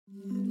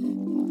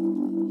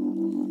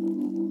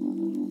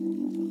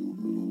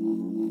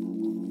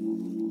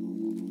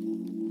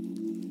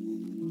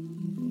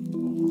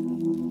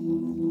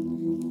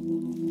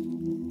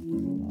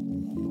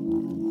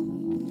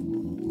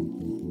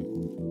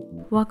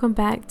Welcome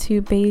back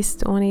to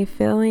Based on a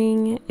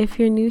Feeling. If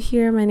you're new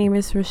here, my name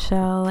is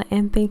Rochelle,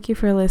 and thank you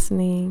for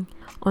listening.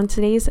 On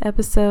today's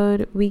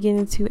episode, we get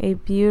into a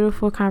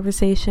beautiful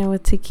conversation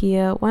with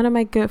Takeya, one of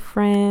my good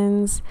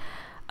friends,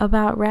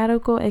 about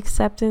radical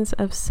acceptance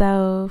of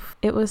self.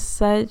 It was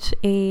such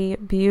a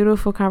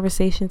beautiful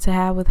conversation to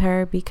have with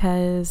her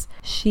because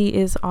she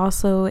is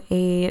also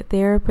a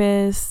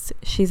therapist,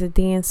 she's a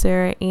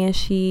dancer, and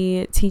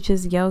she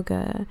teaches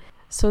yoga.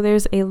 So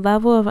there's a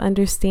level of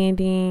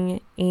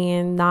understanding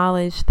and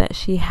knowledge that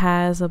she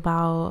has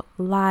about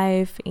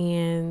life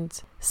and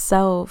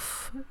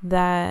self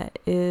that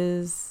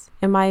is,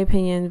 in my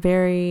opinion,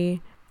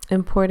 very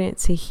important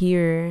to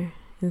hear.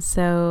 And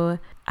so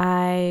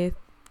I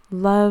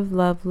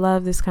love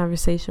this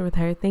conversation with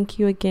her. Thank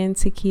you again,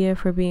 Takeya,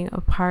 for being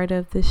a part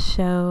of the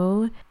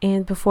show.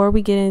 And before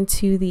we get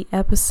into the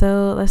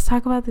episode, let's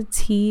talk about the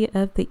tea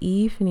of the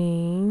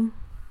evening.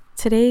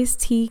 Today's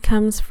tea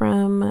comes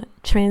from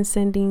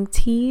Transcending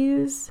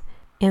Teas,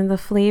 and the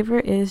flavor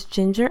is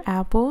ginger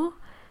apple.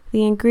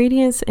 The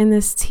ingredients in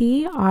this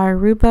tea are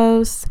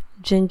rooibos,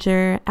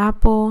 ginger,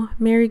 apple,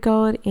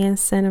 marigold, and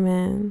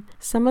cinnamon.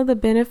 Some of the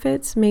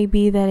benefits may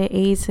be that it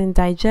aids in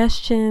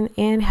digestion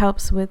and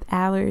helps with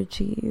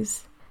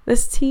allergies.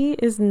 This tea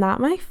is not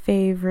my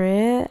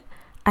favorite.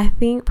 I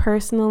think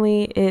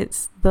personally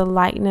it's the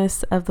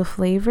lightness of the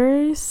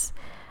flavors.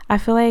 I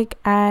feel like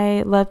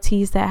I love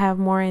teas that have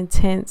more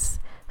intense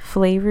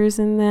flavors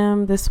in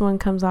them. This one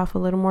comes off a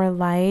little more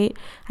light.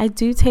 I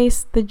do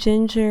taste the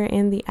ginger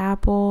and the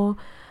apple,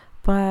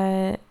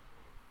 but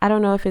I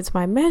don't know if it's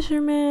my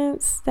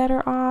measurements that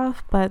are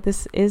off, but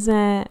this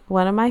isn't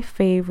one of my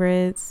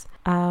favorites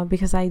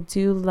because I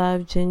do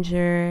love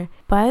ginger.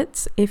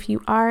 But if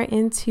you are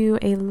into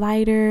a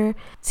lighter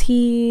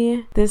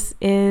tea, this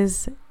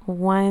is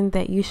one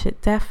that you should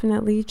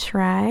definitely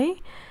try.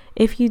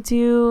 If you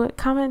do,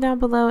 comment down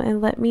below and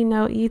let me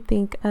know what you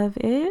think of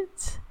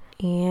it.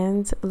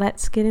 And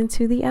let's get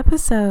into the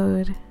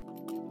episode.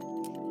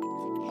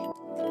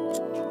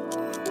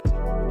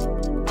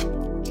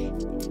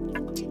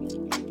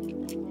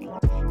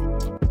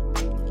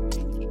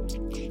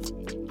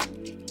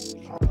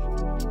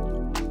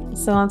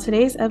 So on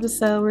today's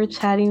episode, we're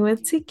chatting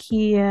with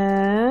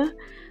Takeya,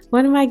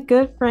 one of my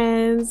good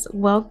friends.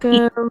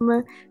 Welcome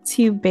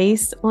to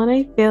Based on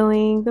a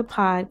Feeling, the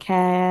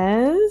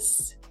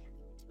podcast.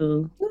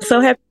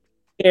 So happy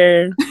to be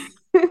here.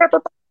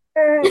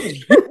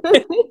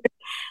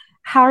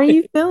 How are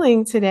you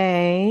feeling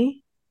today?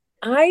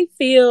 I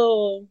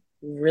feel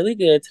really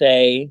good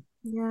today.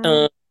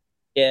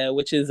 Yeah.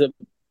 Which is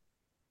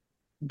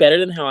better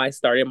than how I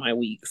started my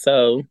week.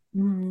 So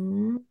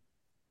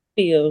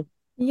feel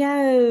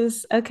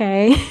Yes.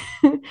 Okay.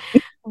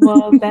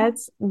 Well,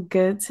 that's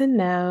good to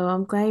know.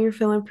 I'm glad you're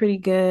feeling pretty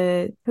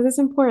good because it's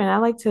important. I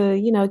like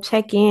to,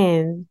 check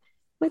in.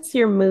 What's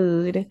your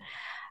mood?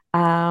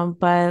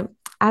 But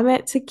I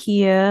met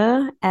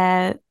Takeya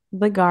at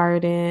the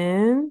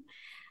garden.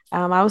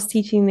 I was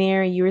teaching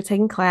there, you were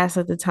taking class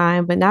at the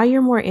time, but now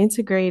you're more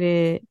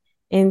integrated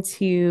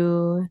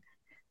into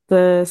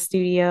the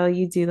studio.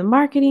 You do the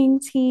marketing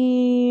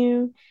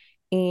team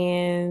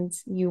and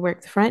you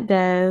work the front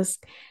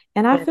desk.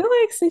 And I feel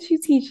like since you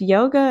teach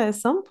yoga, at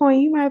some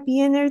point you might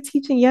be in there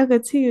teaching yoga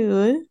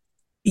too.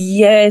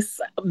 yes.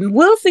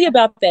 We'll see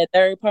about that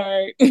third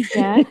part.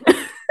 Yeah.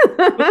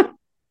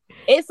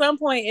 At some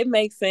point it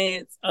makes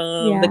sense.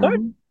 The Yeah.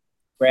 garden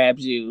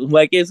grabs you.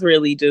 Like it's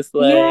really just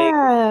like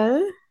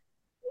Yeah.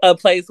 a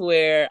place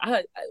where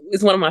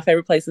it's one of my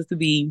favorite places to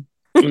be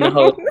in the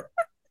whole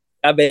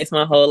I base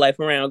my whole life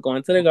around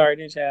going to the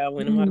garden, child.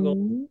 When am I going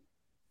Mhm.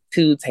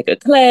 to take a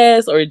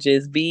class or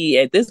just be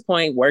at this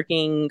point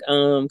working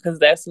because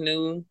that's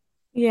new.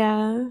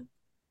 Yeah.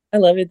 I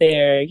love it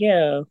there.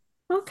 Yeah.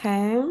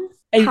 Okay.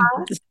 Hey,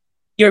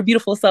 you're a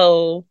beautiful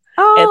soul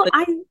at Oh,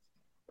 the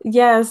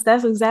yes,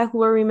 that's exactly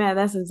where we met.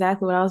 That's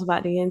exactly what I was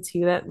about to get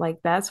into.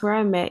 That's where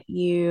I met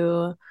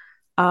you.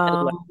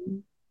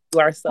 Um, you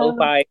are so so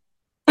fine.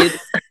 It's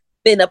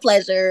been a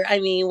pleasure. I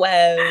mean,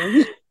 wow.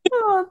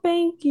 oh,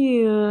 thank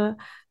you.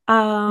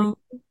 Um,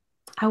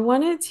 I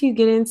wanted to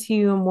get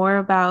into more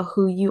about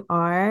who you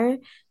are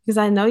because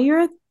I know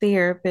you're a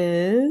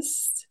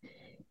therapist,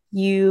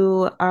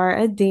 you are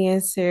a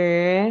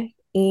dancer,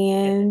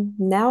 and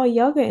now a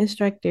yoga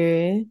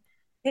instructor.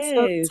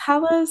 So Yes.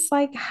 tell us,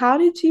 like, how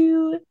did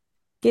you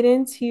get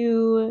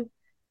into,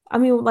 I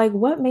mean, like,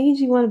 what made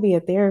you want to be a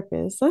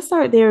therapist? Let's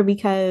start there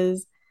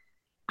because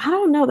I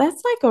don't know,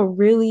 that's like a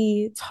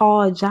really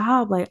tall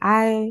job. Like,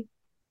 I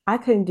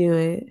couldn't do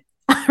it.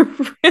 I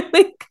really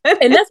And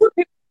couldn't. that's what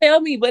people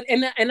tell me, but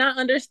and I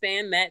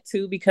understand that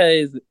too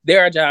because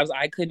there are jobs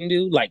I couldn't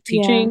do,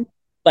 Yeah.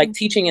 like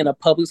teaching in a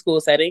public school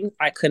setting,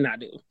 I could not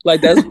do.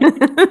 Like that's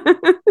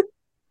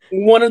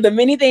one of the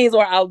many things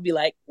where I would be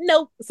like,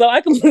 nope. So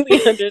I completely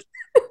understand.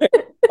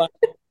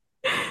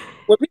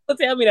 When people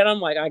tell me that, I'm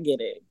like, I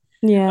get it.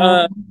 Yeah.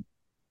 Uh,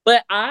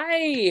 but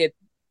I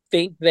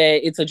think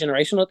that it's a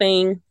generational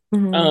thing.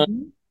 Um,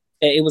 Hmm.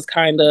 it was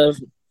kind of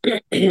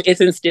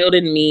it's instilled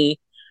in me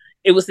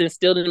it was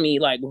instilled in me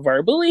like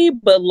verbally,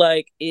 but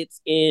like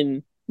it's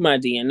in my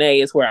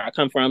DNA. Is where I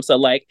come from. So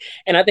like,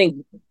 and I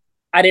think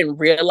I didn't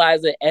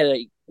realize it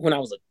when I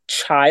was a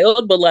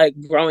child, but like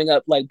growing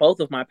up, like both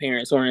of my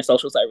parents were in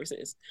social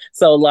services.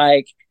 So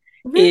like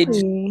it,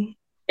 Really?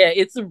 yeah,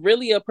 it's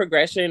really a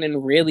progression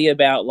and really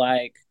about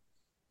like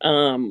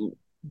um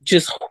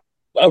just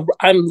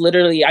I'm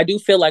literally I do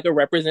feel like a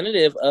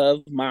representative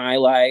of my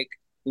like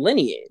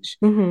lineage.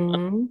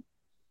 Mm-hmm.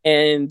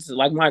 And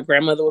like my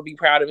grandmother would be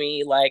proud of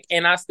me, like,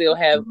 and I still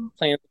have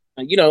plans,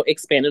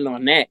 expanding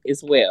on that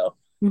as well.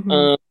 Mm-hmm.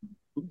 um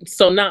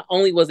so not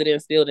only was it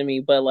instilled in me,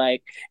 but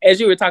like as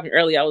you were talking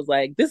earlier, I was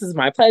like, this is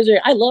my pleasure,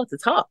 I love to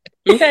talk.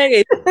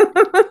 Okay,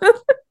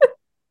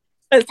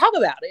 let's talk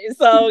about it.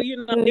 So it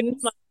was my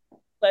Yes.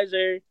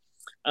 pleasure.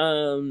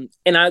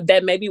 And I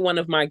that may be one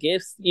of my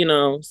gifts,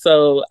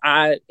 so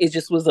I it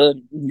just was a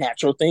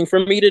natural thing for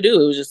me to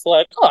do. It was just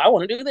like, oh, I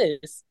want to do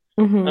this.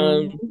 um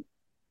Mm-hmm.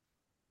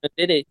 I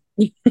did it.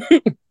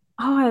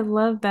 Oh, I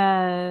love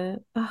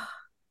that.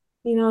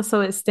 Ugh,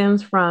 so it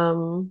stems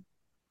from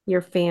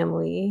your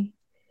family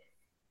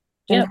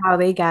and Yep. how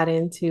they got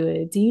into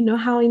it. Do you know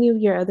how any of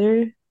your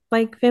other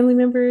like family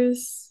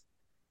members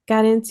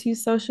got into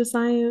social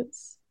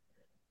science?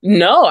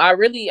 No,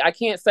 I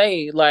can't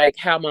say like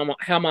how my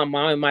mom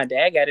and my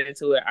dad got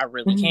into it. I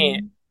really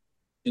can't. Mhm.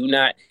 Do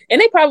not.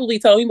 And they probably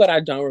told me, but I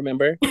don't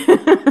remember.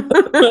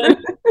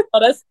 Oh,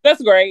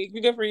 that's great.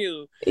 Good for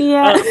you.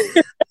 Yeah.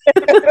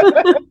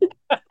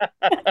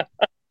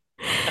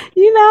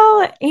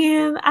 Uh,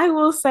 And I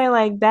will say,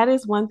 like, that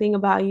is one thing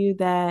about you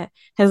that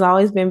has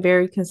always been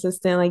very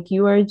consistent. Like,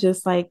 you are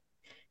just like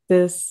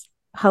this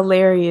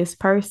hilarious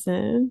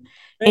person, and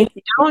Thank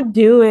you you. don't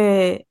do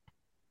it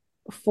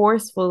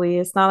forcefully.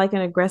 It's not like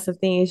an aggressive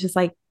thing. It's just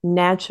like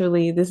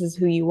naturally, this is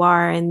who you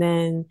are. And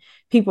then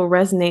people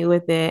resonate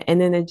with it. And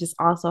then it just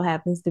also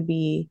happens to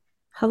be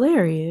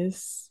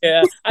hilarious.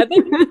 Yeah, I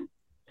think it's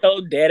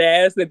so dead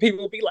ass that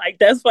people be like,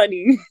 "That's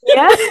funny."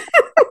 Yeah.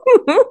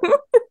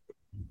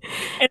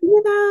 And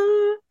you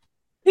know,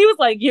 he was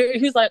like,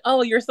 he's like,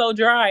 "Oh, you're so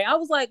dry." I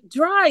was like,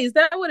 "Dry? Is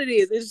that what it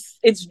is?"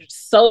 It's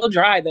so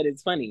dry that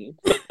it's funny.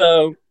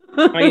 So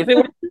like, if it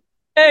were,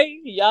 hey,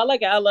 y'all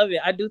like it, I love it.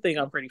 I do think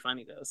I'm pretty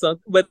funny though. So,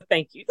 but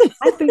thank you.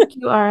 I think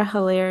you are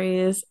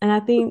hilarious. And I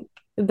think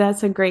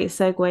that's a great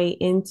segue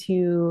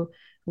into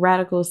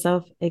radical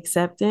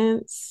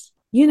self-acceptance.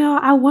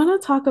 I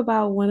want to talk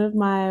about one of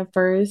my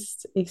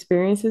first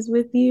experiences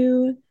with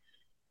you.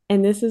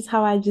 And this is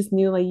how I just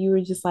knew like you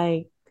were just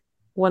like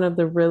one of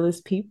the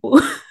realest people.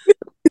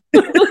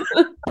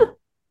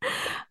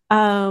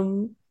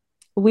 Um,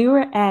 we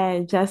were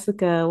at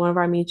Jessica, one of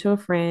our mutual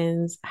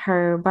friends,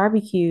 her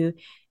barbecue,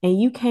 and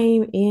you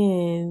came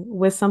in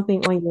with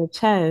something on your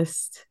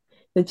chest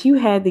that you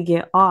had to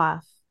get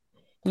off.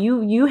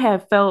 You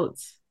have felt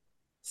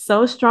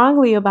so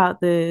strongly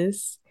about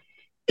this,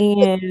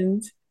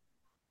 and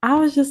I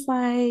was just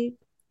like,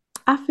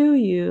 I feel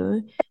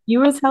you. You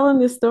were telling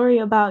this story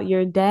about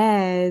your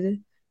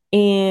dad,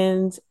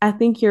 and I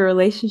think your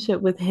relationship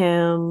with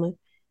him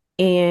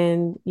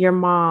and your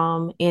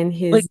mom and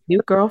Like, his new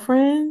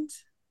girlfriend.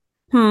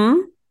 Hmm.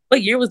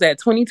 what year was that?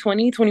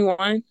 2020,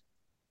 21?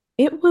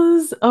 It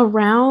was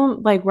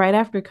around like right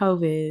after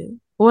COVID.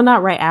 Well,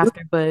 not right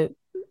after, but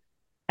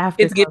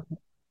after It's getting COVID.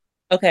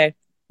 okay.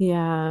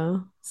 Yeah.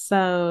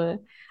 So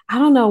I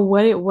don't know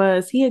what it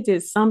was. He had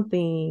did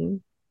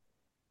something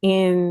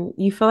and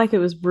you feel like it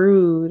was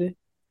rude,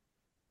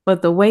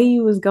 but the way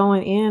you was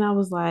going in, I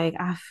was like,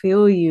 I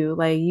feel you.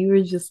 Like you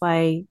were just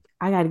like,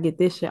 I got to get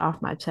this shit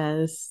off my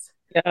chest.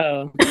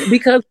 Yeah,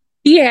 because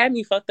he had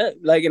me fucked up.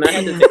 Like, and I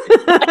had to say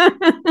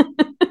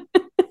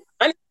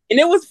it. And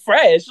it was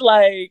fresh.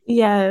 Like,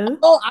 Yeah.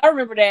 oh, I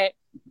remember that.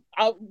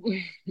 I,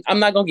 I'm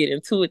not gonna get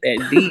into it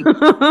that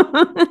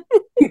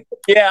deep.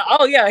 Yeah.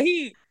 Oh, yeah.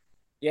 He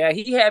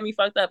had me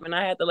fucked up, and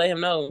I had to let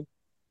him know.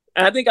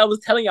 And I think I was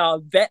telling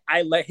y'all that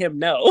I let him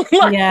know.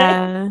 Like,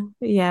 Yeah.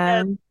 Yeah,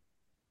 yeah,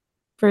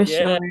 for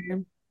yeah.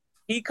 sure.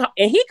 He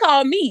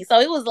called me, so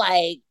it was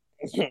like,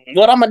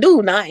 what I'm gonna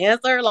do? Not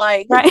answer?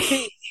 Like, Right.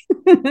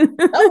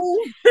 no.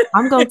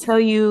 I'm gonna tell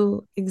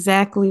you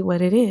exactly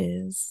what it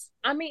is.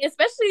 I mean,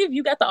 especially if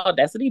you got the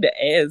audacity to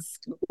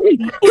ask.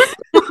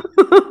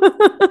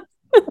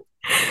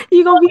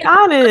 You gonna be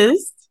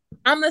honest.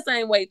 I'm the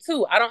same way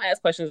too. I don't ask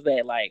questions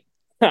that like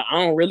I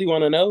don't really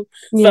want to know.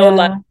 So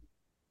like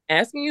Yeah.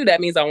 asking you,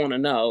 that means I want to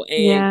know,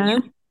 and you Yeah.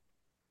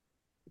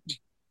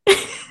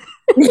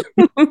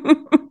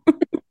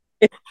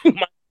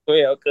 might as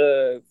well,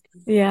 cause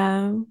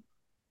Yeah.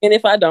 and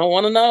if I don't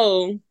want to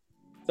know,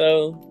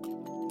 so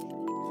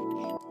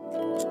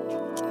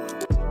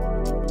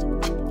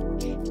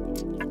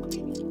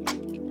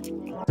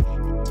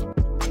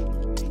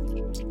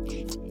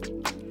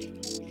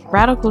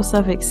Radical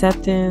self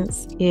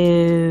acceptance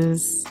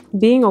is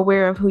being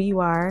aware of who you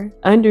are,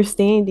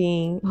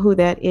 understanding who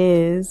that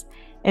is,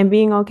 and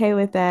being okay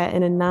with that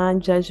in a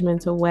non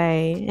judgmental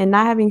way and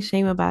not having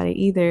shame about it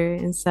either.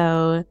 And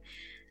so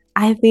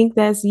I think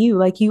that's you.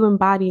 Like you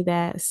embody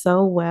that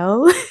so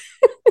well.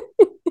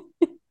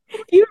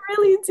 You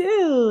really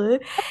do.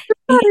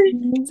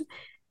 And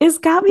it's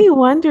got me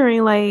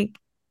wondering, like,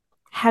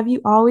 have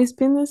you always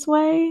been this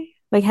way?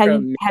 Like,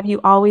 From have you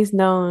always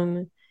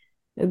known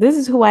this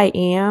is who I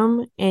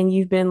am, and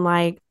you've been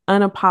like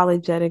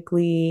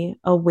unapologetically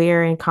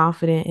aware and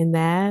confident in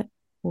that?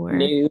 Or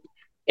new.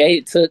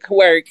 It took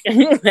work.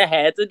 I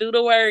had to do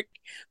the work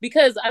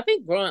because I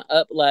think growing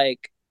up,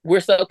 like we're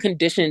so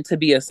conditioned to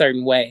be a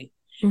certain way,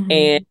 and hmm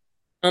it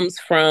comes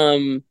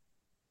from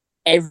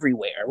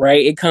everywhere,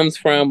 right? It comes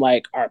from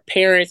like our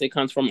parents, it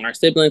comes from our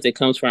siblings, it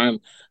comes from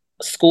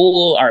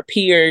school, our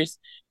peers,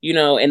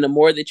 and the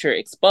more that you're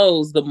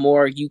exposed, the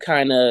more you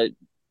kind of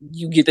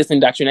you get this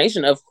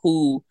indoctrination of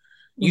who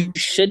you hmm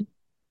should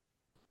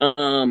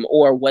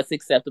or what's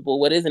acceptable,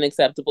 what isn't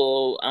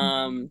acceptable,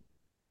 and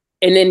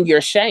then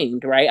you're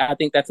shamed, right? I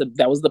think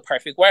that was the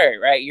perfect word,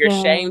 right? You're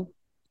shamed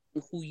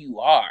yeah, of who you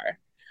are.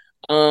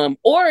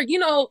 Or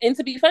and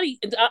to be funny,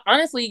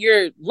 honestly,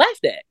 you're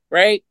laughed at,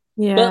 right?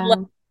 But like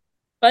yeah,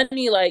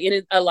 funny, like,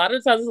 and a lot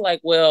of times it's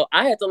like, well,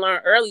 I had to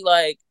learn early,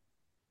 like,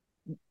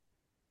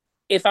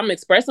 if I'm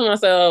expressing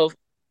myself,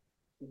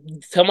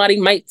 somebody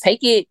might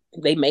take it,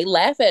 they may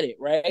laugh at it,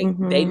 right?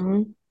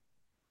 hmm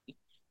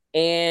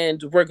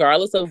And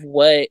regardless of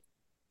what,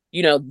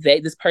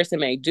 this person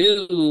may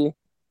do,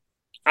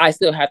 I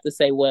still have to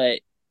say what,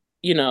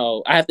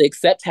 I have to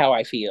accept how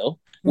I feel,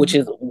 which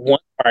is hmm one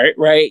part,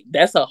 right?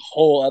 That's a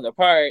whole other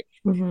part.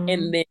 And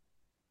hmm then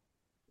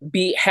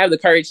have the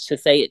courage to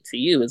say it to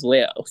you as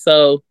well.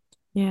 So,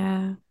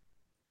 yeah,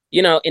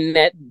 and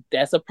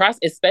that's a process,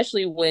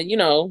 especially when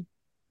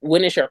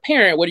it's your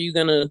parent, what are you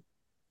yeah.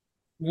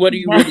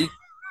 really,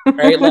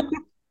 right? Like,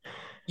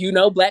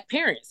 black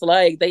parents,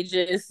 like they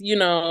just, they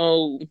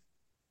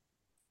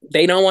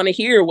don't want to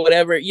hear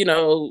whatever, a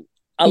lot,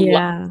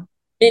 Yeah.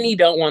 many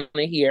don't want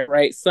to hear,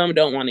 right? Some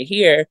don't want to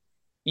hear,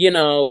 you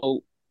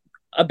know,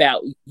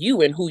 about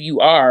you and who you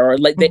are, or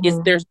like that it's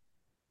hmm there's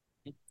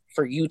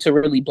for you to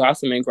really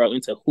blossom and grow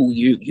into who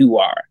you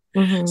are.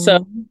 So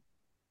hmm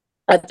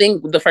I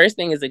think the first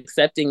thing is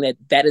accepting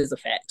that is a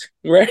fact,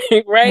 right?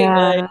 Right?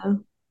 Like Yeah.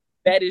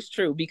 that is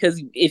true, because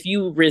if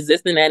you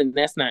resisting that and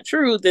that's not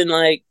true, then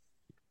like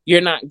you're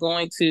not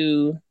going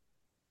to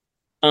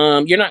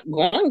you're not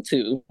going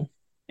to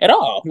at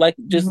all. Like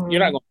just you're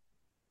not hmm going.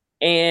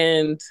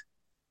 And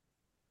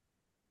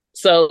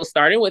so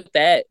starting with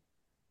that,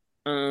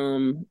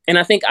 and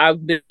I think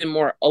I've been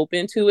more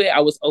open to it.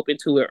 I was open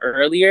to it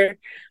earlier.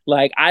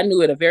 Like I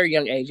knew at a very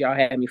young age y'all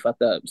had me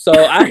fucked up. So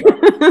I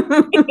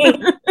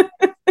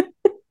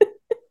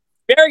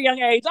very young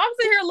age, I'm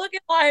sitting here looking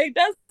like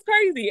that's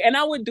crazy. And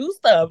I would do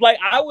stuff. Like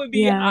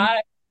Yeah.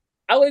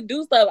 I would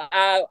do stuff.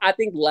 I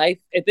think life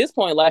at this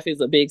point, life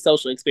is a big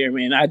social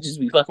experiment. I just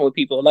be fucking with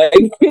people like,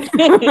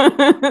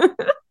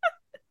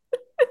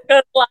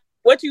 like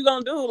what you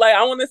gonna do? Like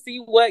I want to see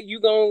what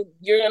you're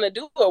gonna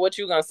do or what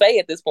you gonna say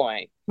at this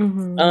point.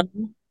 Um,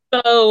 hmm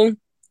so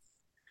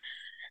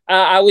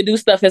I would do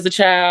stuff as a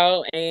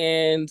child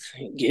and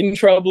get in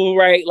trouble,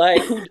 right?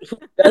 Like who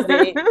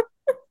doesn't?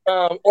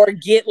 Or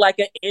get like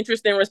an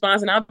interesting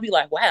response, and I'll be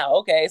like, wow,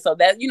 okay, so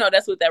that's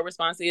what that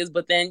response is.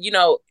 But then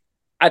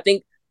I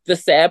think the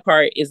sad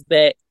part is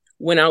that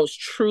when I was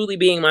truly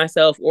being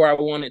myself, or I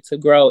wanted to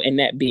grow, and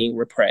that being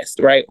repressed,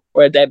 right,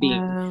 or that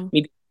being Yeah.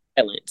 me being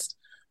silenced,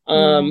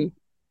 Yeah. um,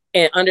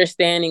 and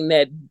understanding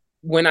that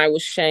when I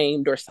was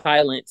shamed or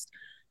silenced,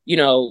 you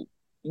know,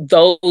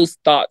 those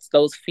thoughts,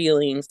 those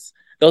feelings,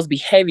 those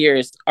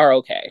behaviors are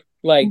okay.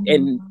 Like,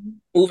 and hmm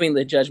moving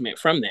the judgment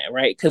from that,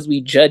 right? Because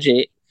we judge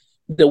it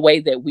the way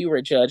that we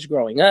were judged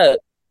growing up.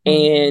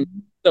 And hmm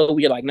so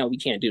we're like, no, we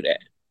can't do that.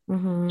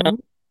 Um, hmm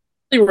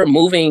really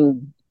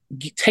removing,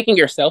 taking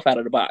yourself out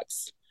of the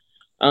box.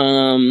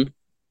 Um,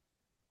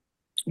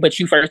 but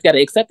you first got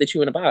to accept that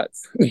you're in a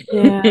box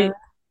Yeah.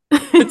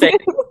 to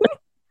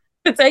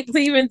take to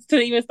even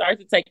start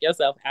to take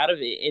yourself out of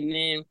it. And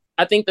then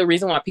I think the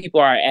reason why people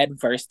are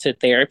adverse to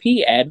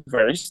therapy,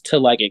 adverse to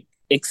like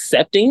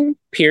accepting,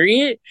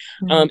 period,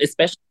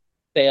 especially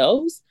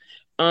themselves,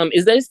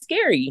 is that it's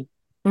scary.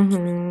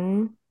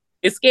 hmm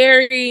It's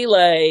scary.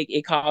 Like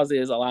it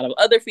causes a lot of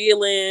other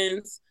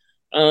feelings.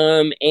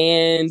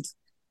 And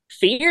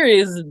fear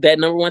is that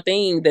number one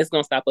thing that's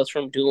gonna stop us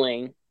from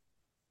doing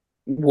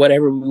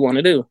whatever we want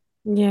to do.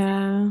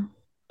 Yeah.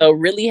 So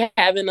really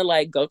having to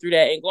like go through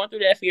that, and going through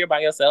that fear by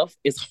yourself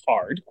is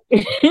hard.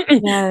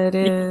 Yeah, it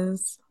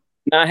is.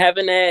 Not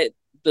having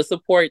the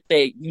support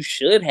that you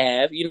should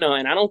have,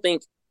 and I don't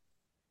think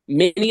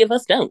many of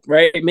us don't,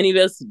 right? Many of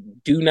us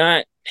do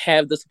not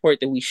have the support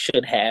that we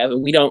should have,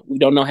 and we don't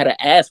know how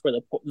to ask for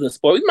the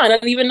support. We might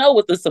not even know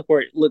what the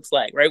support looks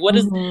like, right? What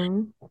is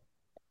hmm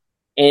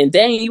and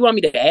dang, you want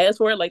me to ask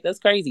for it? Like that's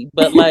crazy.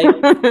 But like,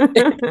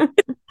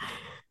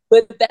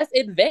 but that's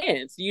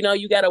advanced.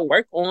 You got to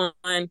work on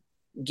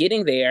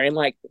getting there and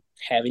like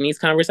having these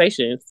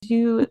conversations.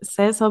 You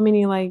said so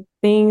many like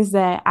things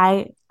that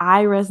I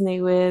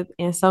resonate with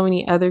and so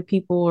many other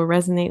people will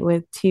resonate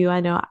with too.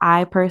 I know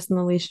I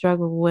personally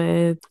struggle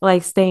with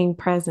like staying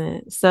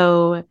present.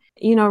 So,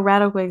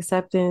 radical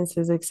acceptance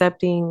is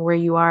accepting where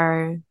you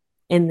are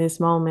in this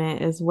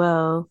moment as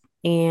well.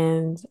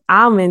 And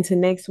I'm into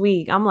next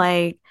week. I'm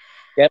like,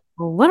 Yep.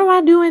 well, what am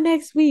I doing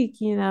next week?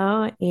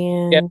 Yep.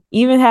 And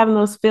even having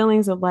those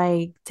feelings of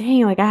like,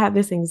 dang, like I have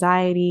this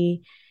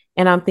anxiety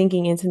and I'm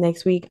thinking into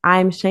next week,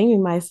 I'm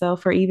shaming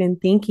myself for even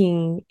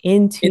thinking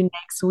into It,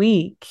 next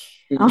week.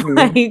 I'm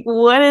mhm. like,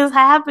 what is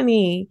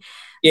happening?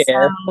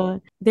 Yeah.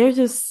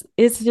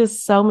 It's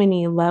just so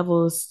many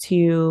levels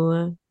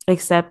to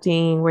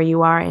accepting where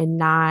you are and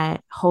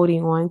not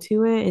holding on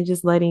to it and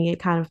just letting it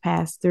kind of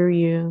pass through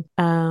you.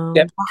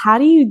 Yep. How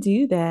do you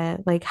do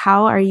that? Like,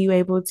 how are you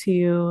able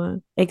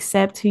to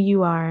accept who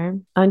you are,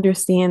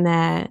 understand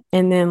that,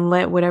 and then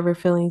let whatever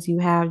feelings you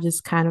have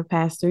just kind of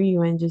pass through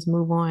you and just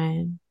move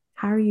on?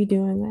 How are you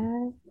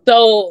doing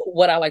So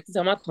what I like to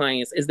tell my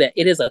clients is that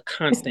it is a that?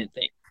 constant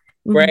thing,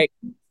 Hmm. right?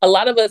 A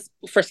lot of us,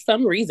 for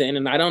some reason,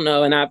 and I don't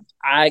know, and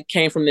I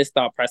came from this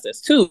thought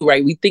process too,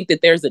 right? We think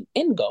that there's an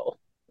end goal,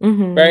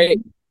 Hmm. right?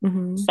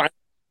 Hmm. Fine.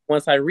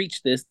 Once I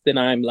reach this, then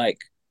I'm like,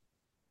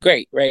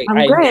 great, right?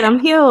 I'm great. I'm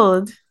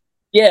healed.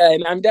 Yeah,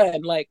 and I'm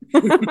done. Like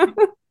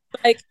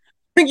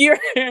you're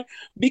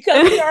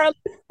because we are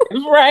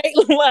right.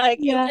 Like,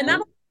 and I Yeah. don't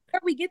know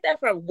where we get that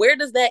from. Where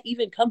does that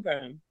even come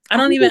from? I I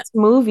don't think even. it's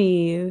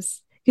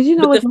movies. Because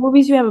But with the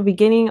movies, you have a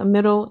beginning, a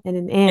middle, and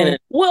an end. and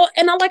well,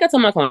 and I like I tell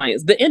my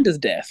clients, the end is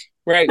death,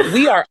 right?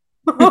 We are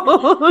we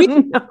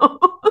Oh,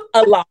 no.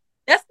 alive.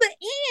 That's the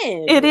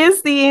It end.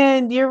 is the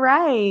end. You're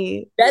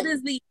right. That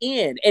is the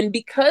end. And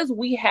because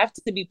we have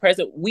to be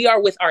present, we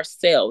are with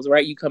ourselves,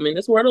 right? You come in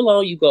this world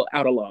alone, you go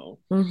out alone.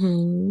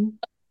 Mm-hmm.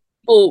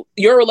 Well,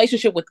 your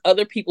relationship with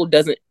other people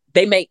doesn't,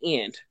 they may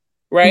end,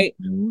 right?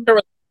 Mm-hmm. Your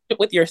relationship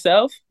with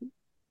yourself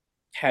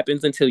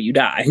happens until you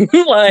die.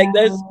 Like,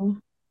 that's Yeah.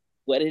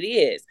 what it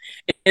is.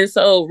 And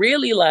so,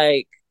 really,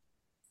 like,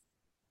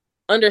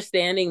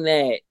 understanding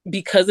that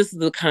because this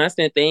is a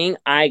constant thing,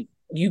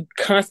 you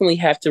constantly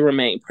have to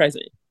remain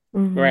present,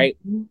 right?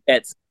 Mm-hmm.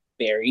 That's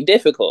very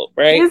difficult,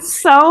 right? It's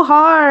so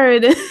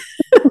hard.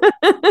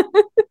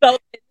 So that's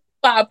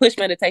why I push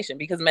meditation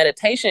because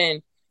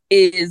meditation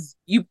is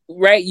you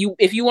right. You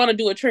if you want to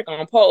do a trick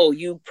on pole,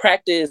 you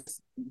practice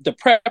the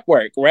prep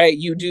work, right?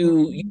 You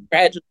Mhm.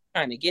 gradually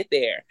trying to get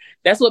there.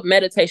 That's what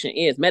meditation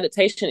is.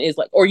 Meditation is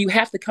like, or you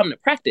have to come to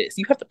practice.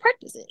 You have to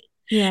practice it.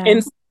 Yeah.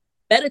 And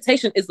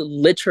meditation is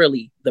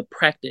literally the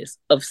practice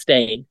of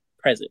staying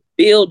present.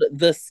 Build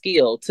the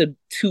skill to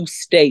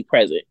stay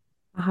present.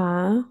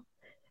 Uh-huh.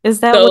 Is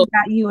that what So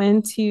got you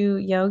into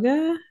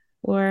yoga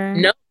or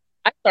no,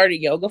 I started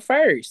yoga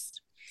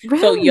first.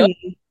 So yoga,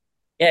 really?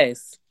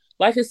 yes,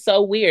 life is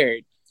so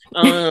weird.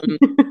 Um,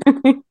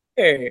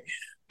 sure.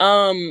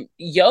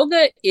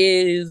 Yoga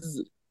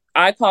is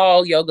I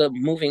call yoga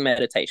moving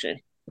meditation,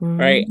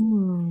 right?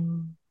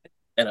 Mm.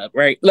 Set up,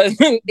 right?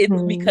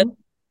 It's because Mhm.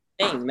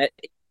 thing that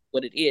is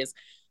what it is.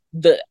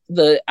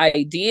 The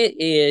idea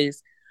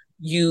is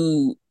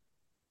you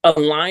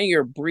align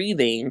your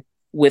breathing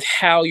with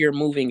how you're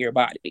moving your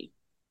body.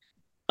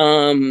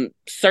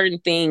 Certain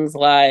things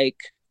like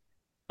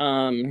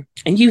and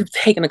you've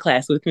taken a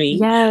class with me.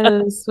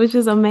 Yes, which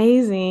is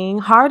amazing.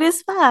 Hard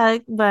as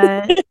fuck,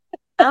 but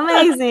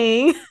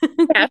amazing.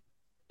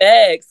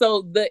 Bag.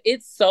 So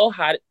it's so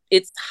hot.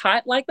 It's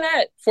hot like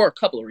that for a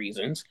couple of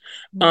reasons.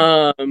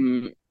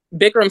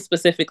 Bikram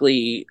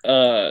specifically,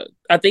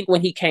 I think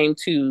when he came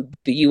to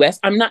the US,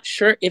 I'm not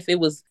sure if it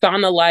was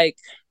sauna like,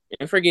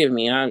 and forgive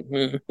me, I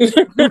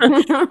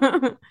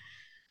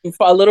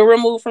a little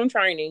removed from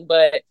training,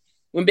 but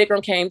when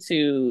Bikram came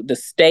to the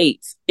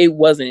States, it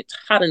wasn't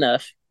hot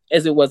enough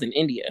as it was in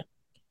India.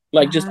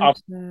 Like just off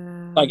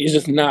like Gotcha. it's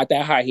just not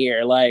that hot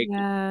here. Like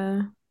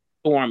Yeah,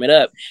 to warm it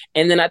up.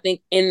 And then I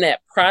think in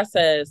that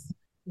process,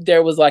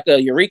 there was like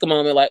a eureka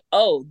moment, like,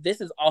 oh,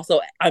 this is also,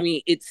 I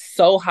mean, it's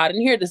so hot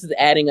in here. This is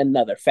adding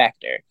another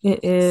factor.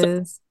 it So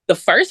is. the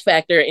first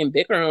factor in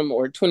Bikram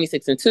or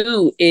 26 and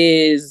 2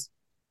 is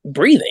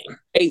breathing,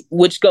 right?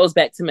 Which goes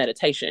back to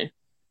meditation,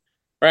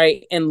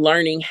 right? And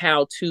learning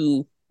how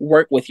to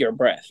work with your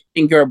breath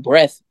and your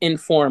breath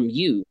inform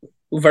you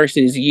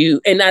versus you.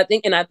 And I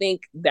think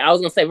that I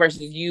was gonna say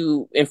versus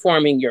you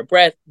informing your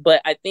breath,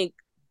 but I think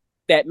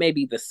that may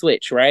be the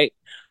switch, right?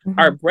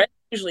 Our Mhm. breath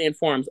usually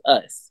informs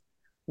us.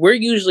 We're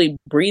usually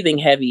breathing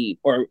heavy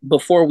or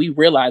before we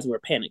realize we're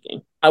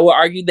panicking. I will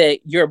argue that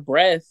your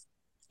breath,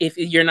 if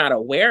you're not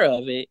aware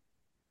of it,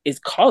 is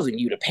causing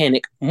you to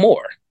panic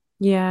more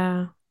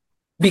Yeah.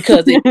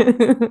 because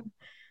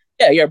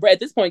yeah, your breath at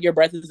this point, your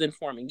breath is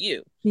informing you.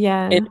 And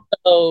Yeah.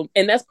 so,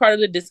 and that's part of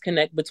the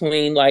disconnect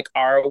between like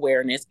our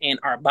awareness and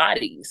our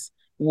bodies,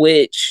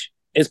 which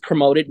is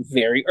promoted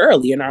very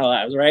early in our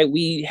lives, right?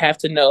 We have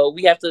to know,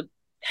 we have to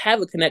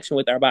have a connection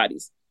with our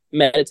bodies.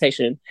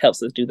 Meditation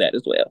helps us do that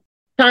as well.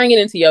 Tying it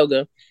into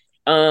yoga,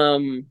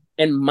 and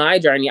my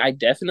journey,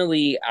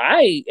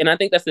 and I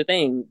think that's the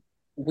thing.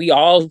 We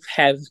all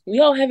have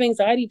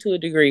anxiety to a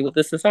degree with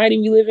the society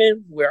we live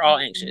in. We're all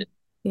anxious.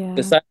 The Yeah.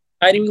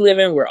 society we live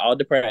in, we're all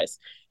depressed.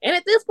 And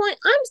at this point,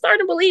 I'm starting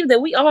to believe that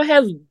we all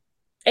have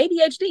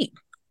ADHD.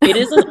 It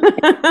is a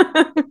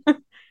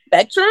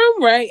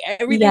spectrum, right?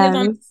 Everything is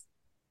on. Yes.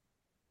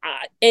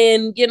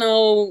 And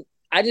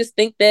I just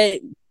think that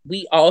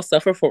we all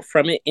suffer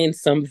from it in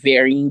some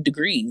varying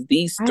degrees.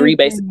 These I three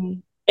basic agree.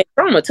 and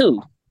trauma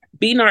too,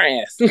 beating our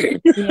ass.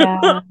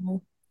 Yeah.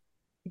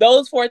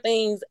 Those four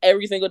things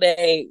every single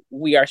day,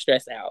 we are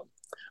stressed out.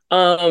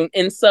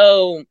 And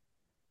so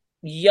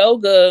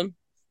yoga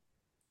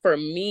for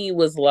me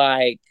was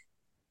like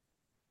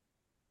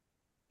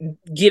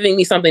giving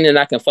me something that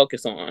I can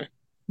focus on,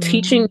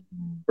 teaching me to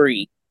Mhm.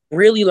 breathe,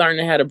 really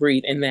learning how to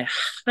breathe in that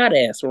hot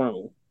ass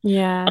room.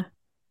 Yeah.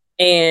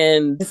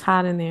 And It's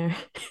hot in there.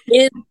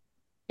 it's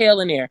hell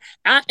in there.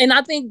 And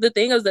I think the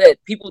thing is that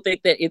people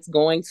think that it's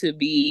going to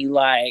be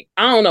like,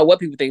 I don't know what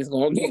people think is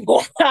going to be.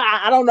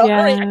 I don't know. I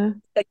don't Yeah.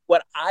 think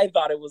what I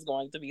thought it was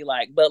going to be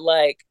like, but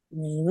like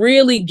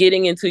really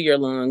getting into your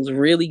lungs,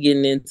 really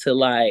getting into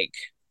like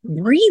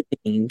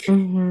breathing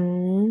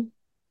Hmm.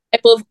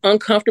 type of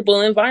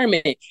uncomfortable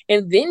environment.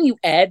 And then you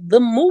add the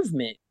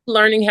movement,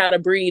 learning how to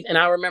breathe. And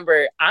I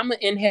remember I'm an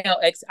inhale,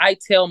 I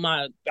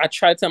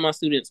try to tell my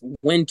students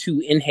when to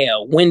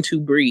inhale, when to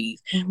breathe,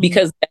 Hmm.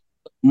 because that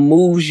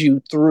moves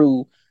you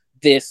through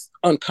this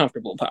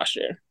uncomfortable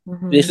posture.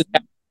 This Hmm. is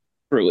how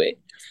through it.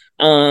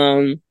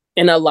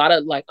 And a lot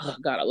of like, oh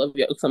God, I love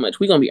you so much.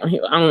 We're gonna be on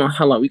here. I don't know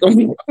how long we're gonna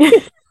be.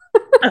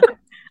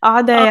 All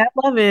uh, day. I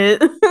love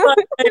it.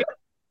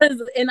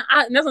 and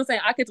that's what I'm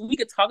saying. We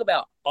could talk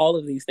about all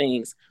of these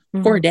things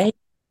for a Hmm. day.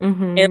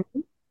 And Hmm.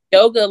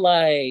 yoga,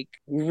 like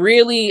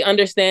really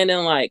understanding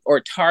like or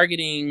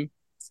targeting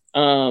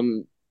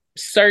um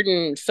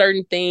certain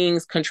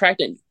things,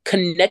 contracting,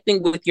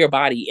 connecting with your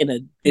body in a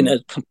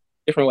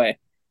different way.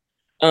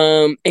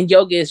 And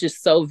yoga is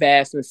just so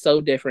vast and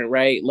so different,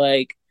 right?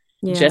 Like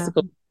Yeah.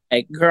 Jessica,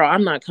 like, girl,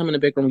 I'm not coming to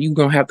Bikram. You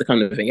gonna have to come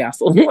to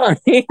Vinyasa.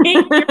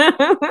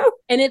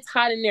 And it's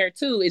hot in there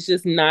too. It's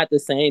just not the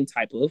same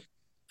type of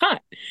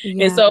hot.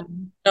 And Yeah.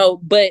 so,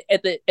 but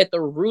at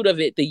the root of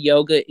it, the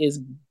yoga is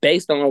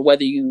based on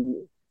whether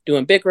you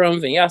doing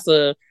Bikram,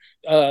 Vinyasa,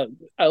 uh,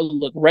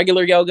 look,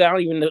 regular yoga. I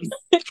don't even know,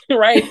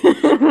 right?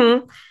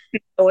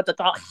 Or what to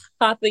call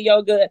hatha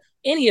yoga,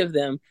 any of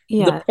them.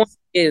 The point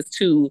Yes. is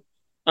to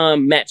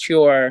match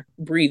your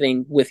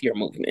breathing with your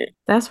movement.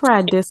 That's where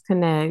I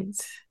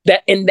disconnect.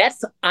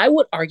 That's I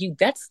would argue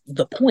that's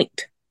the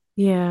point.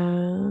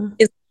 Yeah.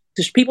 Is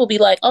because people be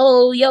like,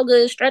 oh, yoga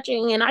is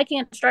stretching and I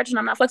can't stretch and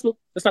I'm not flexible.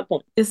 That's not the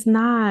point. It's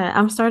not.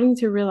 I'm starting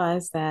to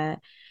realize that.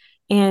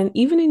 And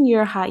even in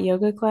your hot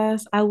yoga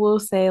class, I will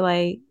say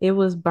like it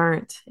was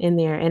burnt in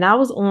there. And I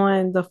was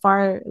on the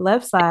far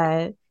left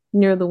side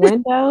near the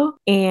window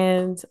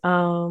and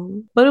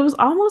but it was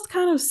almost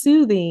kind of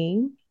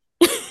soothing.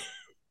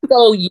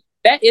 So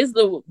that is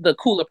the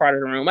cooler part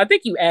of the room. I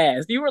think you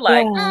asked. You were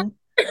like, Yeah.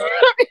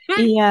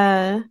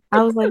 Yeah.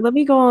 I was like, let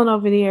me go on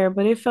over there,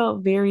 but it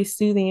felt very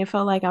soothing. It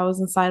felt like I was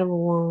inside of a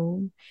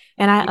womb.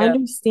 And I yeah,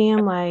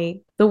 understand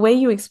like the way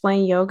you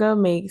explain yoga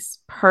makes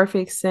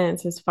perfect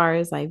sense as far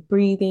as like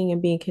breathing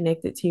and being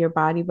connected to your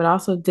body, but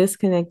also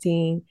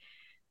disconnecting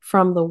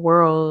from the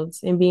world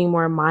and being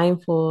more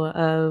mindful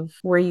of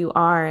where you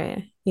are,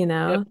 you yep.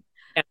 know.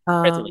 Yeah,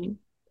 presently. Um,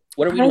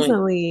 What are we doing?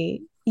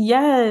 Presently,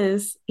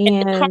 yes,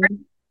 It's hard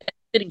and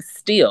sitting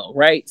still,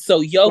 right?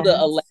 So yoga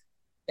allows yes,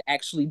 you to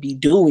actually be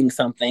doing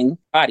something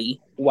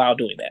body while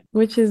doing that.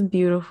 which is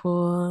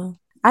beautiful.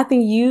 I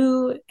think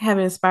you have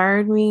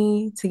inspired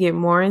me to get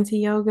more into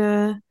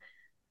yoga,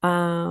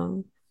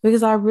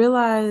 because I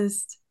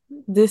realized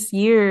this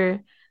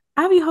year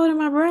I be holding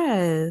my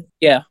breath.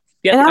 Yeah.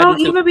 Yep, And I I do don't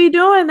too. even be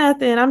doing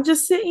nothing. I'm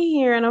just sitting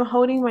here and I'm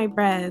holding my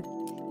breath.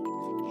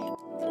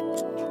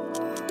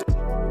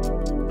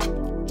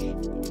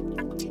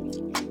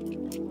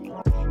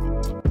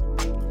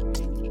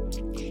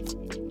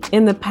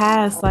 In the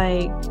past,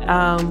 like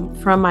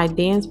from my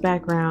dance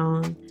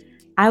background,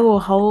 I will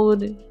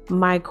hold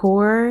my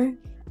core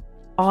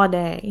all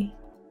day.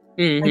 Like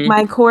Mm-hmm.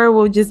 my core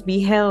will just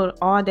be held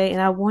all day and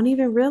I won't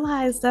even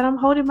realize that I'm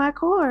holding my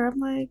core. I'm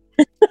like,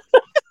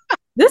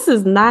 this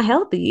is not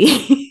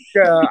healthy.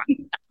 Girl,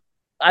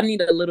 I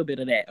need a little bit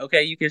of that.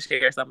 Okay, you can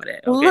share some of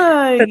that.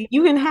 Okay, Look,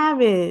 you can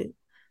have it.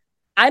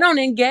 I don't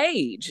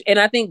engage, and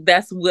I think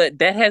that's what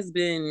that has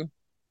been.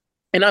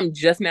 And I'm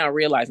just now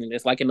realizing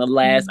this. Like in the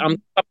last, I'm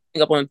Mhm.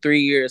 coming up on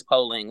 3 years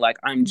polling. Like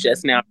I'm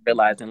just now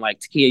realizing, like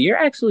Takeya, you're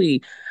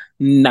actually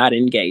not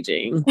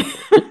engaging,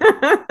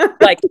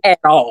 like at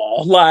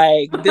all.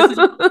 Like this is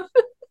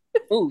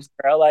moves,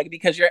 girl. Like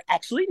because you're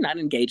actually not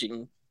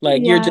engaging.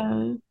 Like you're just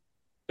Yeah.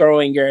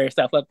 throwing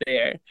yourself up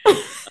there.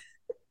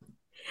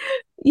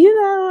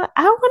 I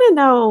want to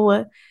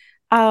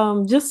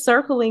know, just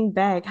circling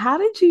back, how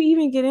did you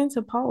even get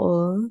into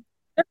pole?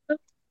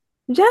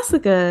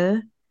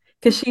 Jessica,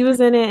 because she was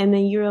in it, and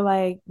then you were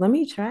like, let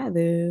me try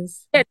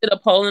this. I did a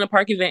pole in a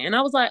park event, and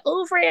I was like,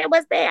 "Oh, Fred,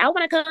 what's that? I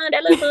want to come.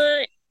 That looks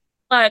fun."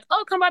 Like,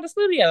 "Oh, come by the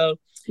studio,"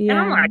 and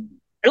I'm Yeah. like,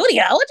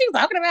 "Studio? What you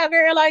talking about,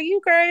 girl? Like,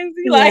 you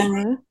crazy?" Like,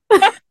 Yeah.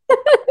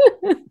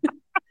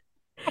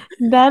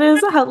 That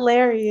is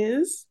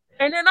hilarious.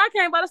 and then I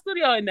came by the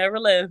studio and never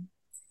left.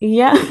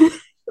 Yeah.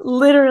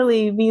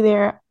 Literally be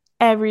there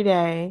every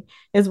day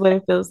is what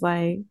it feels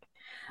like.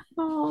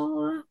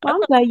 Oh, I well,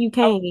 I'm thought, glad you I,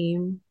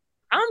 came.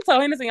 I'm so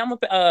Hennessy. I'm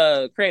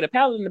gonna create a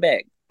palette in the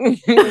back.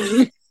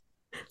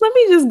 Let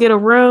me just get a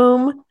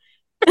room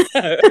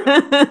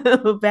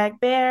back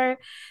there.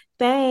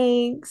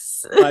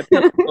 Thanks. My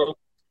pillow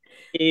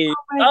is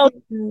Oh my oh,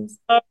 goodness.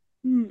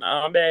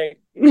 I'm back.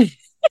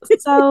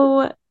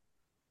 So,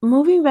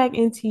 moving back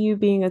into you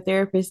being a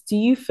therapist, do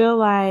you feel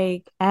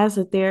like as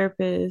a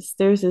therapist,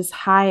 there's this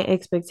high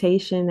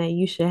expectation that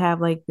you should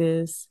have like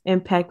this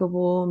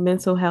impeccable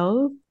mental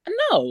health?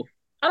 No,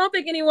 I don't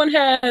think anyone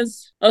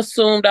has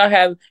assumed I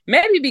have.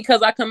 Maybe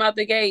because I come out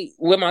the gate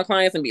with my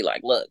clients and be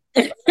like, "Look,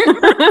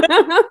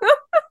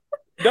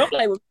 don't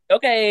play with me.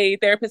 Okay,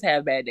 therapists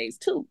have bad days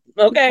too.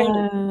 Okay,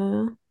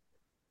 Yeah.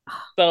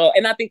 so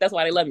and I think that's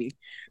why they love me.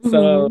 So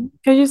Mm-hmm.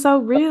 Because you're so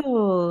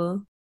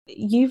real.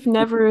 You've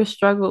never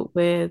struggled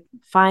with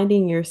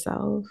finding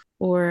yourself,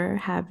 or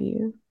have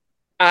you?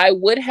 I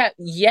would have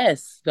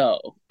yes,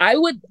 though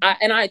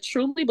and I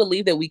truly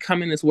believe that we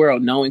come in this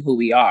world knowing who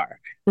we are,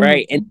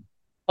 right, and Mm-hmm.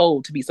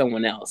 told to be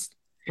someone else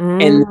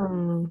and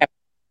Mm-hmm. have to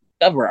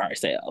discover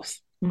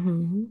ourselves.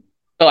 Mm-hmm.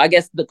 So I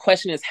guess the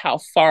question is, how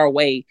far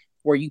away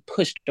were you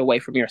pushed away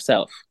from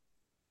yourself,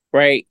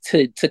 right,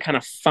 to kind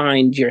of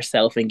find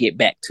yourself and get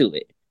back to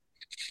it?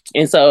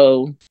 And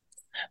so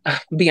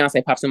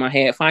Beyonce pops in my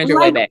head. Find your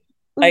way Like, back.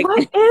 Like,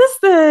 what is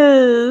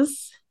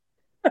this?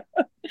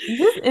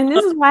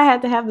 This is why I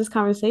had to have this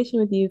conversation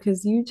with you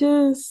because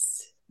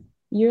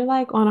you're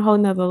like on a whole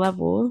nother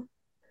level.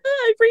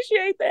 I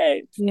appreciate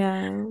that.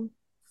 Yeah.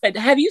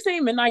 Have you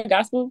seen Midnight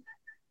Gospel?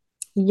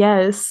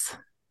 Yes.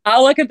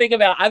 All I can think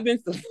about, I've been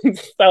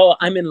so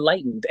I'm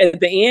enlightened at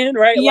the end,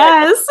 right? Like,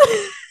 Yes.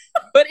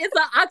 but it's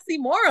an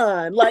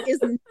oxymoron. Like,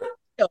 it's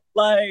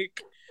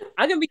like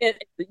I can be,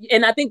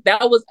 and I think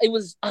it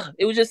was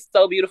just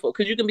so beautiful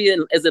because you can be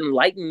as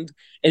enlightened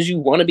as you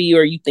want to be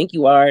or you think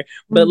you are,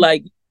 but Mhm.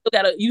 like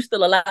you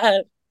still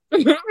alive,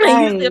 and you still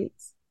Right.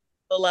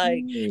 like,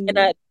 and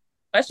Right.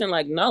 I question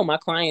like, no, my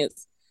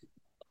clients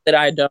that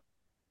I don't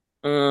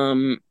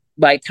um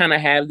like kind of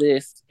have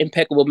this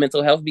impeccable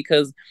mental health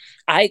because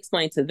I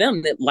explain to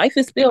them that life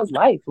is still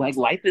life. Like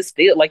life is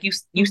still like you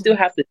still Mhm.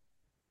 have to,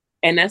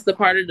 and that's the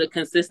part of the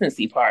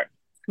consistency part.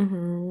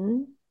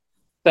 Mhm.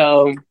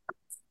 So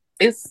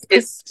it's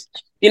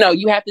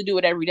you have to do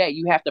it every day.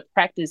 You have to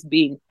practice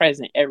being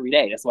present every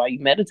day. That's why you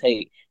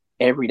meditate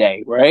every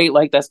day, right?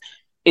 Like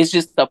it's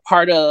just a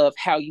part of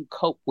how you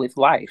cope with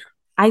life.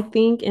 I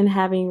think in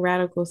having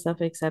radical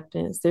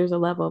self-acceptance, there's a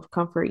level of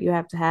comfort you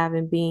have to have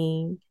in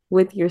being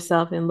with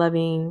yourself and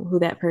loving who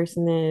that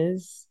person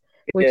is,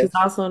 which is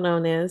Yes. also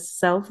known as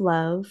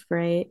self-love,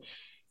 right?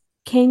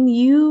 Can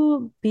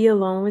you be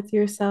alone with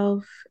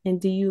yourself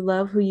and do you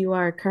love who you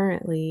are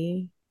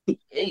currently?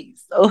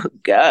 Jeez. Oh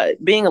God.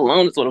 Being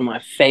alone is one of my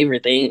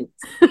favorite things.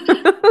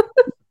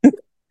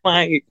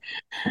 Like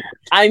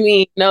I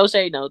mean, no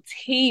shade, no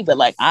tea, but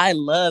like I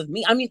love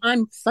me. I mean,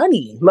 I'm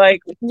funny.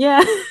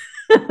 Yeah.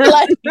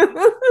 Like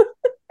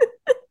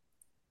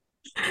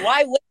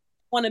why would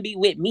you want to be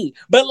with me?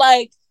 But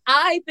like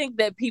I think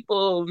that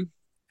people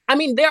I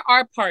mean, there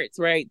are parts,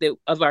 right, that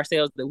of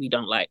ourselves that we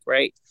don't like,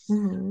 right?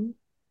 Mhm.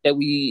 That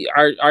we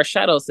our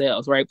shadow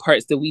selves, right?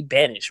 Parts that we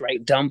banish,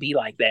 right? Don't be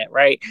like that,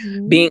 right?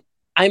 Mhm. Being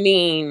I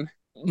mean,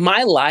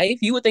 my life,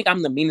 you would think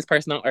I'm the meanest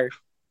person on earth.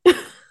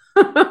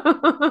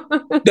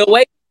 The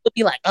way people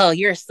be like, oh,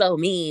 you're so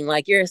mean,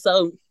 like you're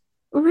so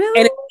Really?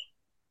 and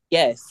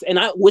yes, and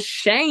I was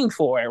shamed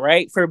for it,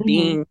 right? For Mhm.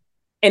 being,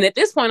 and at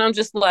this point, I'm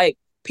just like,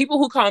 people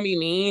who call me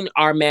mean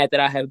are mad that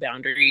I have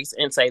boundaries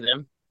and say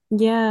them.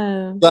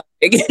 Yeah. Like,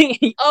 you're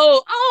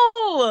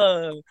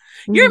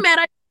Mhm. mad.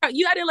 I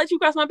didn't let you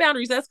cross my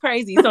boundaries. That's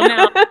crazy. So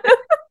now,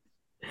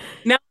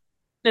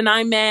 and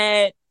I'm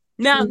mad.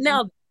 Now, Mhm.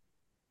 now,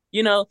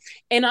 you know,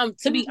 and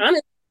to be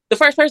honest, the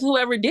first person who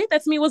ever did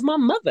that to me was my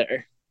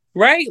mother,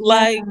 right? Yeah.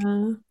 Like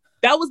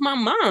that was my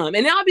mom,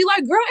 and then I'll be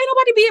like, girl, ain't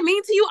nobody being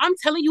mean to you. I'm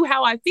telling you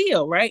how I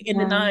feel, right? And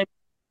then Yeah. I'm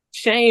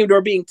shamed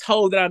or being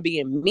told that I'm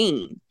being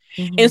mean.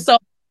 And Mhm. so I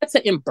had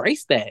to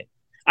embrace that.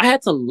 I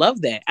had to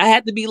love that. I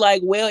had to be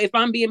like, well, if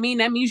I'm being mean,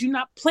 that means you're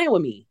not playing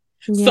with me.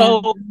 Yeah.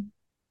 So,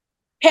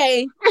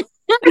 hey,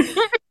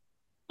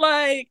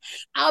 like,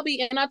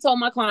 and I told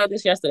my client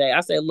this yesterday.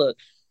 I said, look,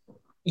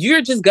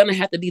 you're just gonna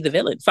have to be the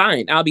villain.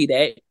 Fine, I'll be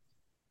that.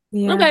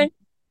 Yeah. Okay.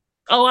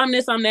 Oh, I'm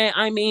this, I'm that.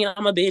 I mean,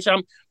 I'm a bitch.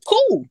 I'm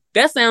cool.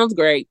 That sounds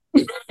great.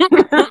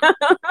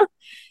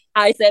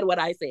 I said what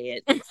I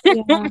said.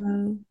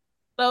 Yeah.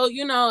 So,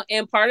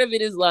 and part of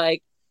it is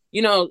like,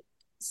 you know,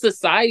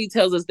 society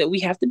tells us that we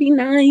have to be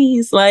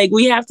nice. Like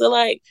we have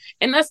to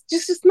and that's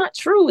just not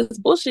true. It's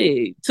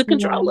bullshit to Yeah.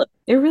 control us.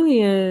 It really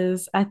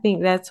is. I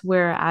think that's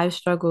where I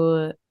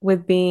struggle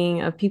with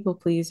being a people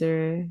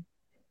pleaser,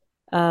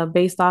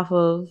 based off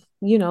of,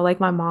 like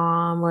my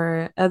mom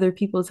or other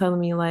people telling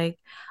me like,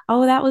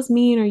 oh, that was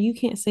mean, or you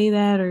can't say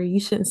that, or you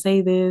shouldn't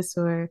say this,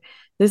 or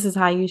this is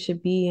how you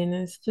should be. And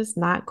it's just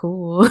not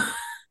cool.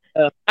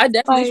 I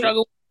definitely Like,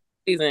 struggle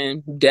with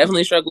pleasing,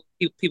 definitely struggle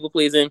with people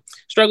pleasing,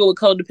 struggle with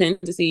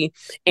codependency.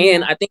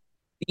 And yeah. I think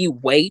be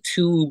way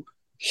too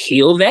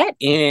heal that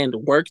and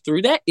work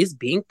through that is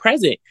being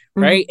present,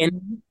 right?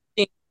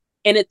 Mm-hmm.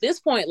 And at this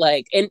point,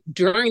 like, and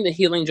during the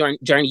healing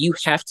journey, you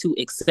have to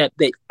accept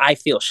that I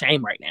feel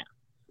shame right now.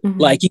 Mm-hmm.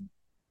 Like,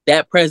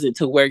 that present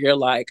to where you're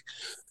like,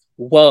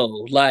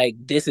 whoa, like,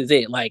 this is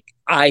it. Like,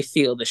 I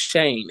feel the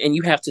shame. And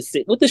you have to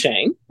sit with the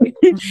shame.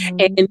 Mm-hmm.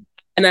 And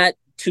not,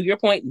 to your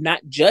point, not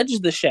judge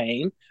the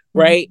shame,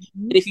 right?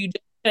 Mm-hmm. And if you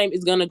judge shame,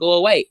 it's going to go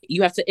away.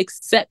 You have to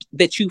accept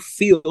that you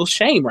feel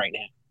shame right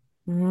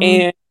now.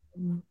 And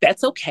Mm-hmm.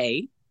 that's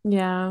okay.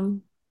 Yeah.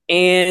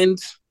 And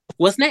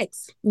what's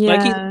next?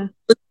 Like, Yeah.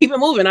 let's keep it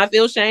moving. I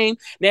feel shame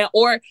now,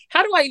 or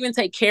how do I even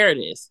take care of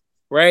this?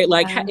 Right?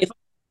 Like, Yeah. if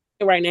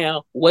I'm right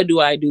now, what do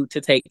I do to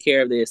take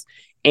care of this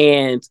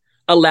and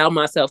allow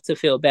myself to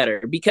feel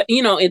better? Because,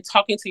 in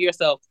talking to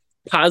yourself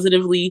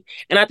positively.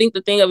 And I think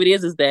the thing of it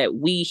is that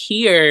we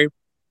hear,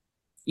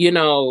 you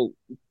know,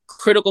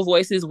 critical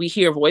voices. We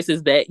hear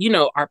voices that,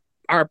 are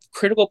our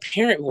critical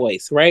parent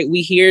voice, right?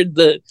 We hear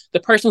the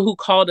person who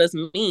called us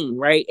mean,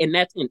 right? And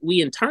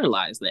we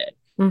internalize that.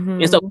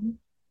 And so Mm-hmm.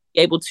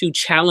 able to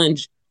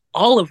challenge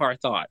all of our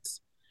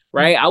thoughts,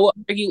 right? I will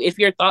argue if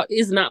your thought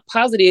is not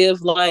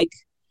positive, like,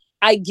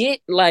 I get,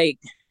 like,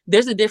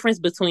 there's a difference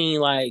between,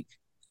 like,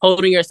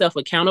 holding yourself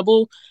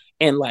accountable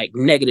and, like,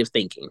 negative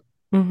thinking.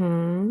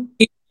 Mm-hmm.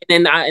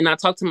 And I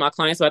talk to my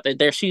clients about that.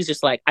 There, she's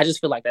just like, I just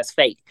feel like that's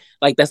fake.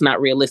 Like, that's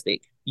not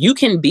realistic. You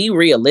can be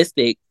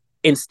realistic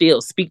and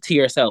still speak to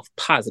yourself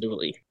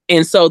positively.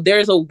 And so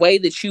there's a way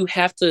that you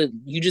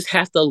just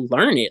have to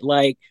learn it.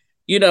 Like,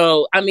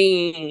 I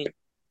mean,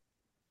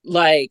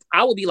 like,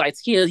 I would be like,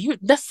 yeah,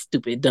 that's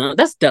stupid, dumb.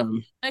 That's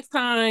dumb. Next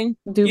time,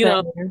 Do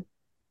better.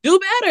 do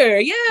better.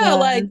 Yeah, Yeah.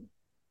 like,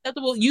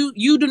 acceptable.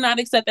 You do not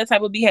accept that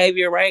type of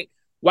behavior, right?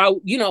 Why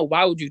would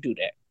you do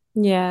that?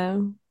 Yeah.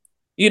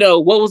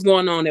 What was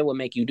going on that would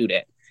make you do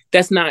that?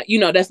 That's not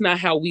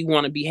how we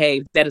want to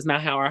behave. That is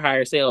not how our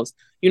higher selves,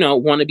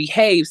 want to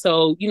behave.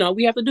 So,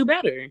 we have to do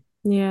better.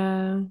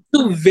 Yeah.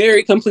 Two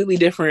very completely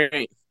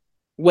different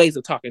ways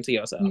of talking to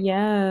yourself.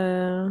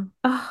 Yeah.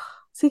 Oh,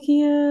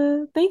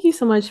 Takia, thank you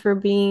so much for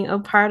being a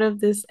part of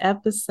this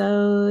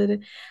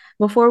episode.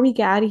 Before we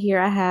get out of here,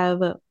 I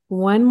have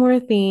one more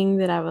thing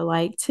that I would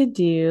like to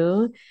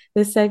do.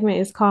 This segment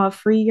is called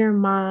Free Your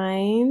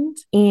Mind,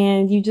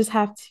 and you just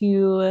have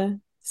to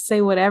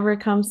say whatever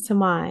comes to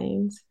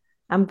mind.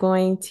 I'm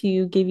going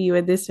to give you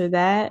a this or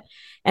that,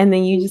 and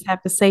then you just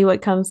have to say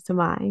what comes to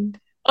mind.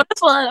 Oh,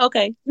 that's fun.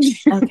 Okay.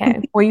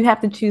 Okay. Or you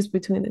have to choose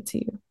between the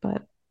two,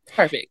 but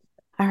Perfect.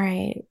 all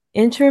right.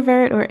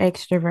 Introvert or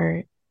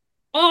extrovert?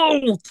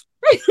 Oh,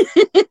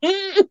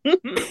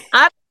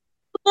 I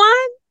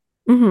one.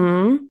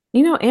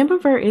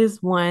 Ambivert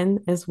is one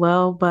as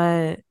well,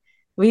 but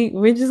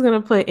we're just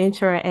gonna put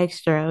intro or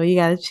extra. You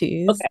gotta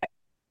choose. Okay.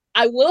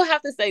 I will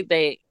have to say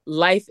that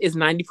life is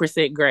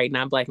 90% gray,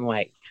 not black and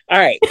white. All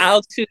right,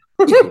 I'll choose.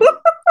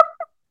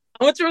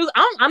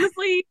 I'm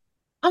honestly,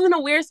 I'm in a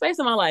weird space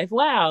in my life.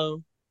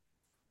 Wow.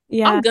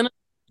 Yeah. I'm gonna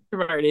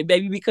introverted,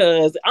 baby,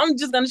 because I'm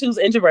just gonna choose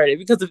introverted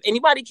because if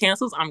anybody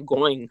cancels, I'm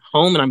going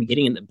home and I'm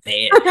getting in the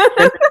bed.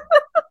 There's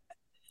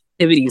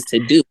activities to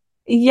do.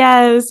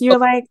 Yes, you're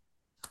like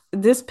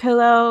this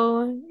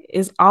pillow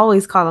is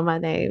always calling my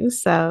name. But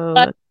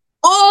So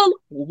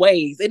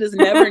always, it is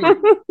never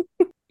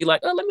be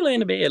like, oh, let me lay in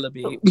the bed a little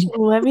bit.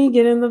 let me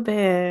get in the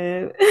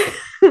bed.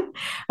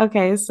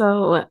 Okay,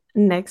 so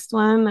next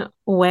one,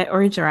 wet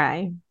or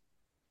dry?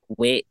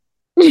 Wet.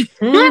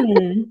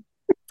 Mm.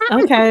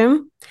 Okay.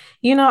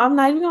 I'm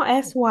not even gonna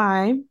ask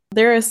why.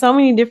 There are so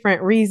many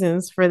different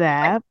reasons for Like,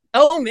 that.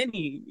 so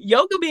many.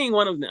 Yoga being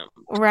one of them.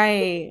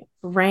 Right.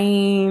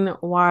 Rain,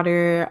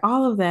 water,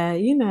 all of that.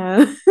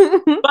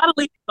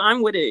 Bodily,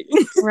 I'm with it.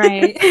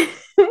 Right.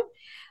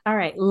 All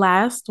right.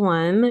 Last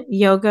one,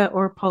 yoga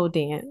or pole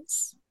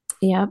dance?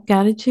 Yep,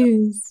 gotta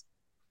choose.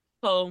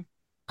 So,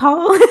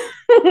 Pole.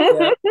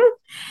 yeah,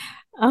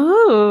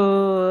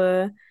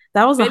 Oh,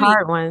 that was a baby,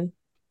 hard one.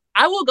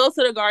 I will go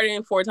to the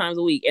garden 4 times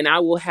a week, and I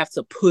will have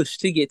to push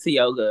to get to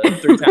yoga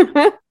 3 times.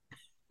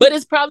 But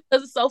it's probably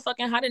because it's so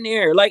fucking hot in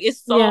there. Like,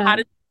 it's so Yeah. hot.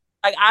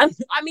 Like, I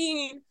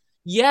mean,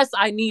 yes,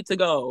 I need to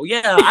go.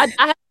 Yeah, I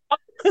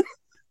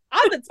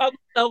have to talk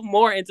myself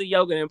more into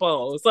yoga and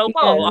pole. So Yeah.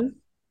 pole,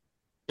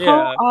 Poll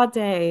yeah, all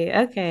day.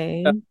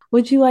 Okay.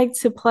 Would you like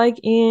to plug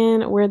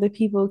in where the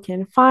people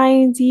can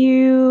find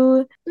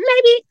you?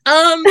 maybe.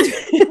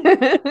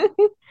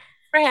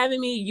 For having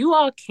me. You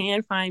all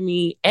can find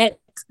me at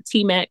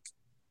TMAC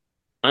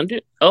under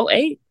oh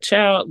 08.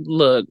 Child,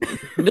 look,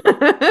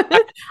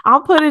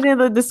 I'll put it in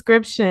the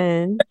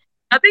description.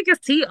 I think it's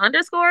T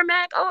underscore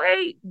Mac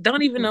 08.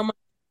 Don't even know my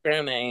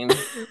Instagram name.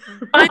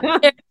 Find me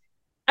there.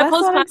 I That's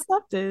post not positive.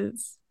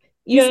 acceptance.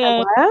 You said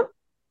Yeah. what?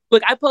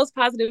 Look, I post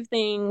positive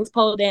things,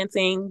 pole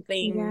dancing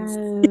things.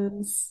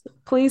 Yes.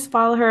 Please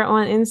follow her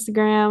on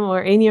Instagram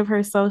or any of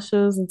her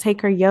socials and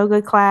take her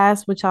yoga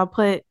class, which I'll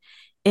put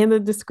in the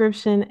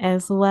description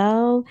as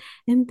well.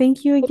 And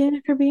thank you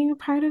again for being a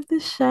part of the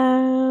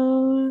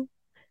show.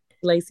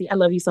 Lacey, I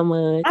love you so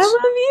much.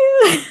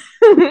 I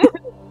love you.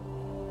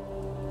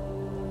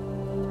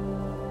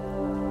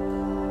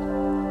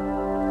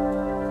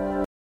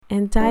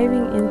 and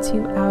diving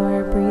into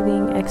our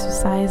breathing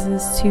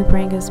exercises to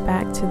bring us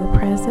back to the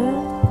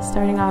present,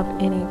 starting off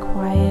in a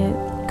quiet,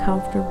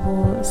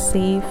 comfortable,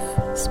 safe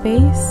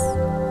space,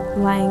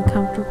 lying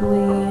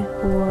comfortably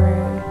or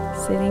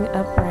sitting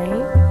upright.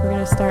 We're going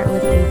to start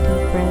with a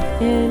deep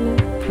breath in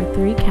for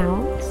 3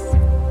 counts,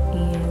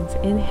 and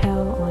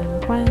inhale on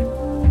 1,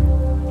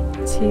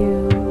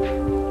 2,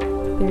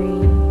 3,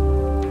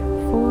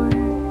 4,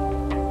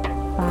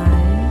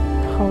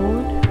 5.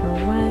 Hold for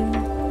 1,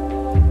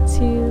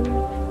 2,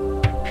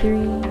 3,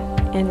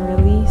 and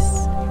release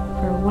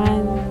for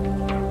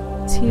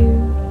 1,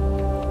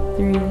 2,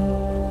 3,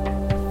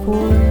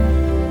 4,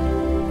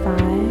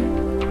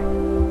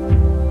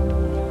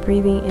 5.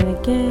 Breathing in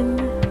again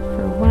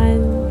for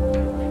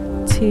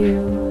 1,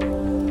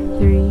 2,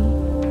 3,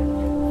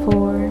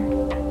 4,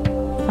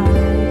 5,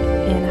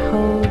 and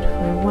hold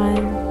for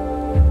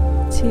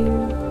 1,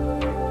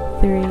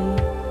 2, 3,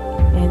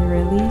 and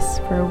release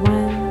for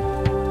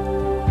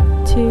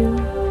 1, 2,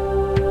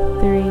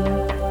 3,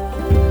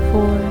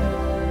 4,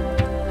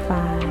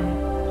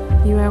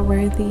 5. You are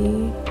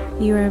worthy,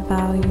 you are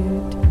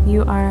valued,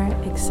 you are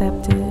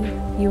accepted,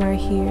 you are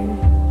here.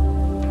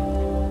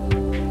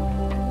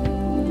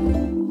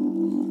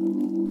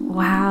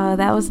 Wow,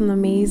 that was an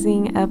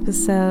amazing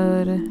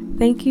episode.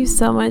 Thank you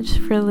so much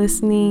for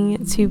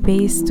listening to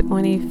Based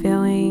on a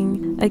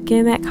Feeling.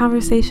 Again, that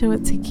conversation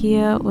with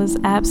Takeya was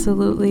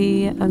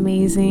absolutely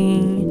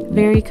amazing,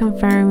 very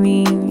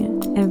confirming,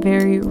 and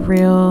very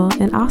real,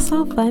 and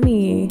also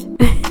funny.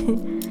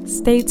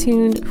 Stay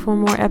tuned for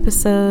more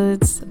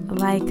episodes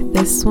like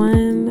this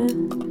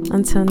one.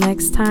 Until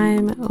next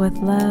time, with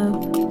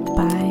love,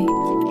 bye.